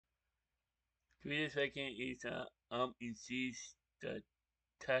Today's second is insists the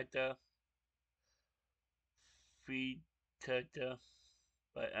Tata Frittata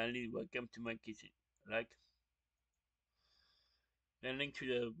by Ali. Welcome to my kitchen. Like the link to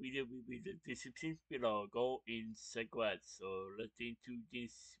the video will be in the description below. Go in sequence. So let's into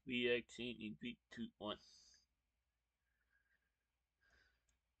this reaction in 3, 2, 1.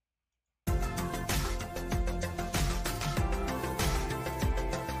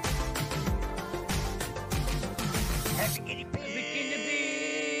 Happy guinea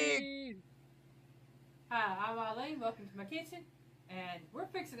pig! Hi, I'm Eileen. Welcome to my kitchen. And we're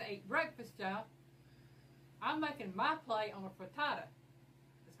fixing to eat breakfast, y'all. I'm making my plate on a frittata.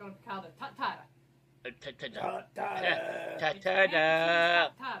 It's going to be called a tot-tatta. Tot-tatta.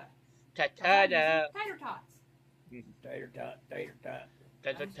 Tot-tatta. Tot-tatta. Tater tots. Tater tot, tater tot.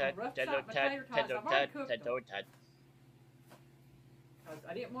 Because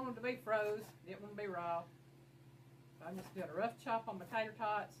I didn't want them to be froze. Didn't want them to be raw. So I'm just doing a rough chop on my tater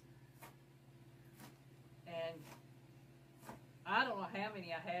tots. And I don't know how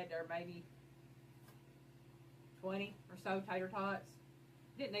many I had there, maybe 20 or so tater tots.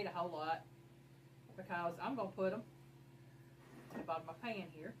 Didn't need a whole lot because I'm going to put them at the bottom of my pan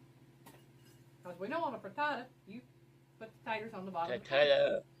here. Because we know on a frittata, you put the taters on the bottom of the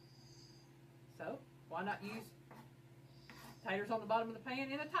pan. So why not use taters on the bottom of the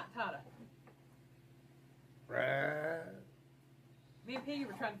pan in a tot-tatta? Right. Me and Piggy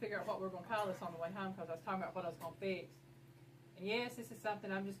were trying to figure out what we were going to call this on the way home because I was talking about what I was going to fix. And yes, this is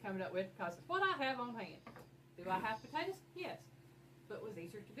something I'm just coming up with because it's what I have on hand. Do I have potatoes? Yes. But it was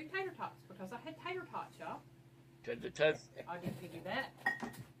easier to do tater tots because I had tater tots, y'all. I'll just give you that.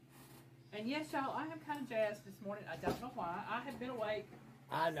 And yes, y'all, I am kind of jazzed this morning. I don't know why. I have been awake.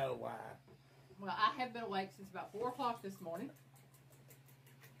 I know why. Well, I have been awake since about 4 o'clock this morning.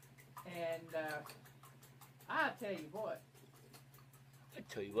 And I tell you what. I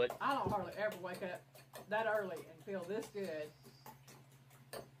tell you what. I don't hardly ever wake up that early and feel this good.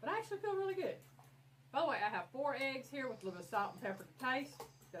 But I actually feel really good. By the way, I have 4 eggs here with a little bit of salt and pepper to taste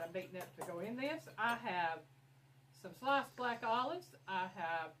that I'm beating up to go in this. I have some sliced black olives. I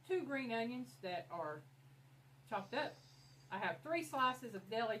have 2 green onions that are chopped up. I have 3 slices of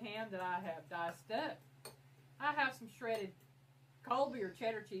deli ham that I have diced up. I have some shredded Colby or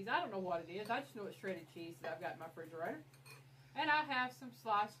cheddar cheese. I don't know what it is. I just know it's shredded cheese that I've got in my refrigerator. And I have some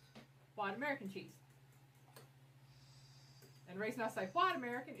sliced white American cheese. And the reason I say white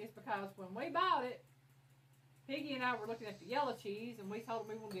American is because when we bought it, Piggy and I were looking at the yellow cheese, and we told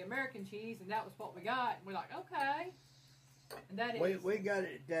them we wanted the American cheese, and that was what we got. And we're like, okay. And that is... We got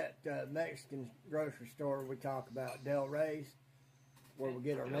it at that Mexican grocery store we talk about, Del Rey's, where we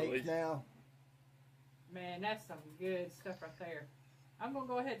get our meats now. Man, that's some good stuff right there. I'm going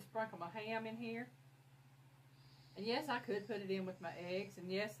to go ahead and sprinkle my ham in here. And yes, I could put it in with my eggs. And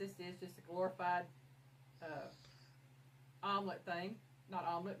yes, this is just a glorified omelet thing. Not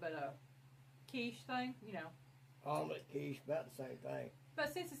omelet, but a quiche thing, you know. Omelet, quiche, about the same thing.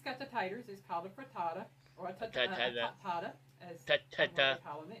 But since it's got the taters, it's called a frittata. Or a tot-tatta, as I'm calling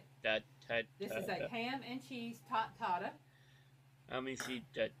it. This is a ham and cheese tot-tatta. Let me see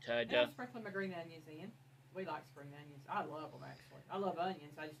And I'm tot-tatta. sprinkling my green onions in. We like spring onions. I love them, actually. I love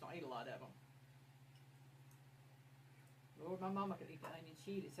onions. I just don't eat a lot of them. Lord, my mama could eat the onion.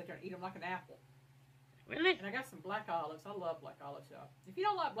 She'd sit there and eat them like an apple. Really? And I got some black olives. I love black olives, y'all. If you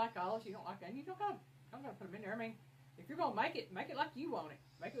don't like black olives, you don't like onions, you don't gotta put them in there. I mean, if you're gonna make it like you want it.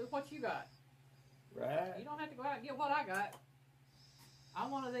 Make it with what you got. Right. You don't have to go out and get what I got.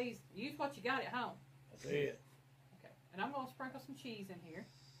 I'm one of these. Use what you got at home. That's it. Okay. And I'm gonna sprinkle some cheese in here.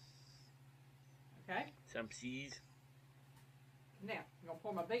 Okay. Some cheese. Now, I'm going to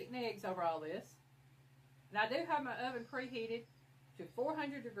pour my beaten eggs over all this. And I do have my oven preheated to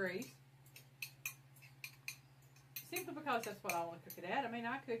 400 degrees. Simply because that's what I want to cook it at. I mean,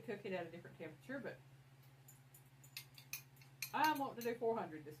 I could cook it at a different temperature, but I want to do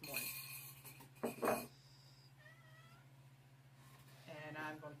 400 this morning. And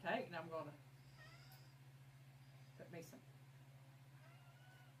I'm going to take and I'm going to put me some.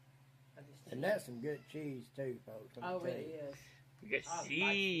 And that's some good cheese too, folks. Oh, it is. Because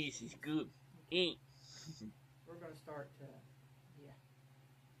cheese is good. We're going to start, yeah.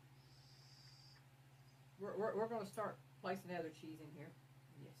 We're going to start placing other cheese in here.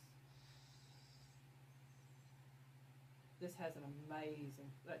 Yes. This has an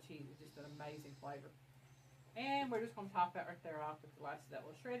amazing, that cheese is just an amazing flavor. And we're just going to top that right there off with the last of that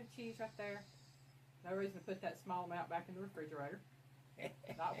little shredded cheese right there. No reason to put that small amount back in the refrigerator.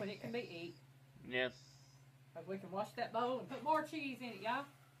 Not when it can be eaten. Yeah. Because we can wash that bowl and put more cheese in it, y'all.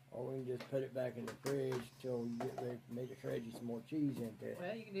 Or we can just put it back in the fridge till you get ready for me to shred you some more cheese into it.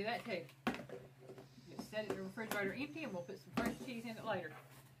 Well, you can do that too. Just set it in the refrigerator empty and we'll put some fresh cheese in it later.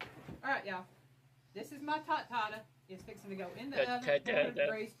 Alright, y'all. This is my tot-tatta. It's fixing to go in the oven at 400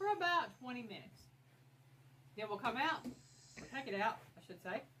 degrees for about 20 minutes. Then we'll come out, or take it out, I should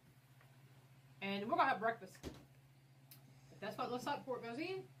say, and we're going to have breakfast. If that's what it looks like before it goes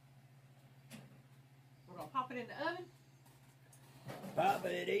in, we're going to pop it in the oven. Pop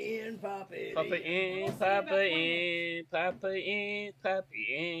it in, pop it Pop it in, pop it in, pop it in, pop it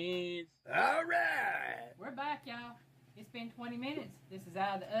in. All right. We're back, y'all. It's been 20 minutes. This is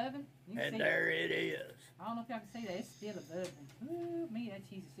out of the oven. And there it is. I don't know if y'all can see that. It's still a bubbling. Ooh, me, that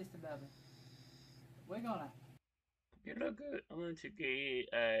cheese is just a bubbling. We're gonna. You look good. I'm going to get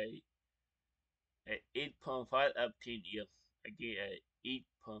a 8.5 out of 10. Yeah. I get a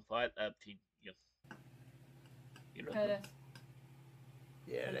 8.5 out of 10. Yeah. You look good.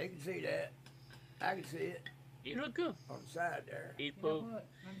 Yeah, they can see that. I can see it. You look good. On the side there.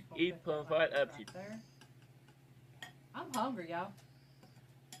 8.5 out of 10. I'm hungry, y'all.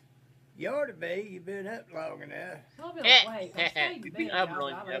 You ought to be. You've been up long enough. A little bit awake. I'm staying in bed,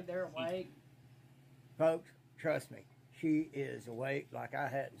 y'all. I laid there awake. Folks, trust me. She is awake like I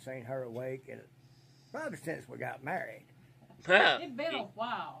hadn't seen her awake in probably since we got married. It's been a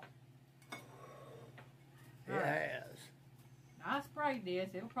while. It has. Now, I sprayed this.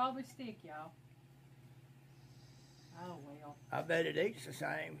 It'll probably stick, y'all. Oh, well. I bet it eats the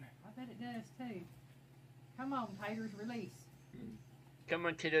same. I bet it does, too. Come on, taters, release. Come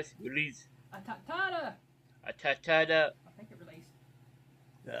on, taters, release. A tot-tatta. A tot-tatta. I think it released.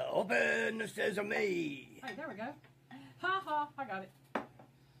 Open the sesame. Hey, there we go. Ha ha, I got it.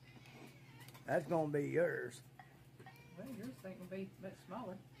 That's going to be yours. Well, yours ain't going to be much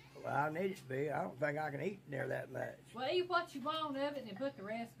smaller. Well, I need it to be. I don't think I can eat near that much. Well, eat what you want of it and put the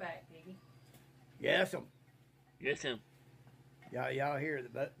rest back, Piggy. Yes'm. Yes'm. Y'all hear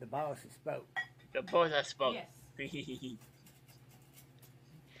the boss has spoke. The boss has spoke. Yes.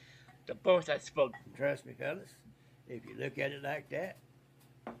 The boss has spoke. Trust me, fellas. If you look at it like that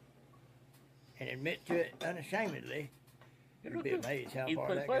and admit to it unashamedly, you'll be amazed how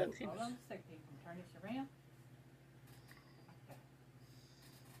far that goes. Hold on a second. You can turn this around. Okay.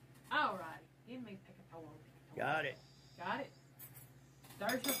 All right. Give me pick a pole. Got it. Got it.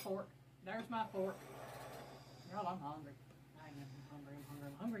 There's your fork. There's my fork. Girl, I'm hungry. I am hungry.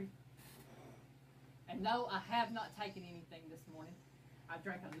 I'm hungry. And no, I have not taken anything this morning. I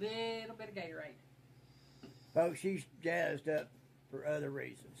drank a little bit of Gatorade. Folks, she's jazzed up for other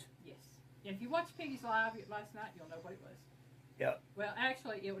reasons. Yes. If you watched Piggy's live last night, you'll know what it was. Yep. Well,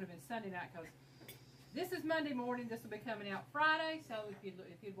 actually, it would have been Sunday night because this is Monday morning. This will be coming out Friday. So if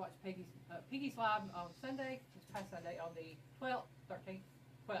you'd watch Piggy's live on Sunday, just past Sunday on the 12th, 13th,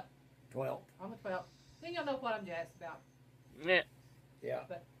 12th. 12th. On the 12th. Then you'll know what I'm jazzed about. Yeah. Yeah.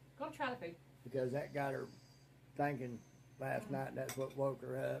 But gonna try the food. Because that got her thinking last night. That's what woke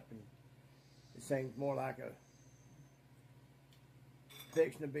her up, and it seems more like a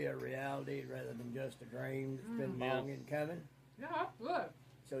fixing to be a reality rather than just a dream that's been long in coming. Yeah, good.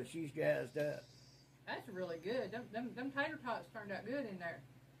 So she's jazzed up. That's really good. Them tater tots turned out good in there.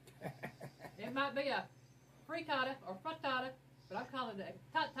 It might be a frittata or frittata, but I'm calling it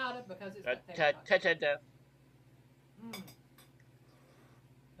a tot-tatta because it's got tater tots. Tot-tatta. Mmm.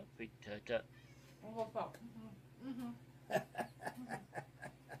 Frittata.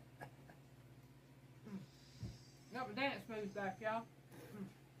 Got the dance moves back, y'all.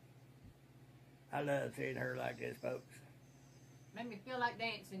 I love seeing her like this, folks. Make me feel like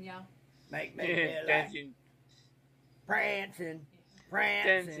dancing, y'all. Make me feel Dancing. like prancing,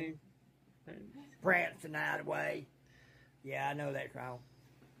 prancing, prancing out of the way. Yeah, I know that's wrong.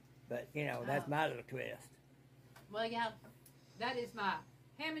 But, you know, that's my little twist. Well, yeah, that is my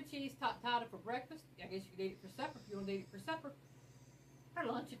ham and cheese tot-tatta for breakfast. I guess you could eat it for supper if you want to eat it for supper. For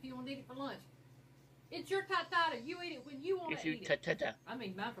lunch if you want to eat it for lunch. It's your tot-tatta. You eat it when you want to eat it. Tot-tatta. I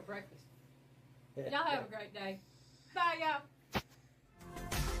mean, mine for breakfast. Y'all have a great day. Bye, y'all.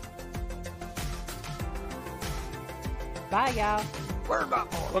 Bye, y'all. Where's my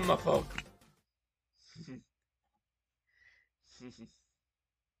fork? Where's my fork?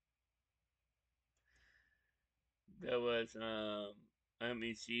 That was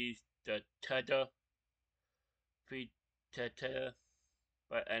MEC's Tot-tatta, Frittata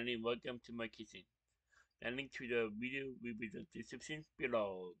by Annie. Welcome to my kitchen. The link to the video will be in the description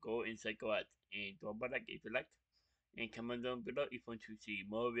below. Go inside, go out, and drop a like if you like, and comment down below if you want to see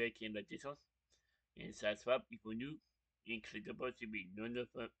more reaction like this one, and subscribe if you're new, and click the bell to be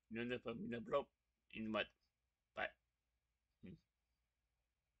notified below in the month. Bye.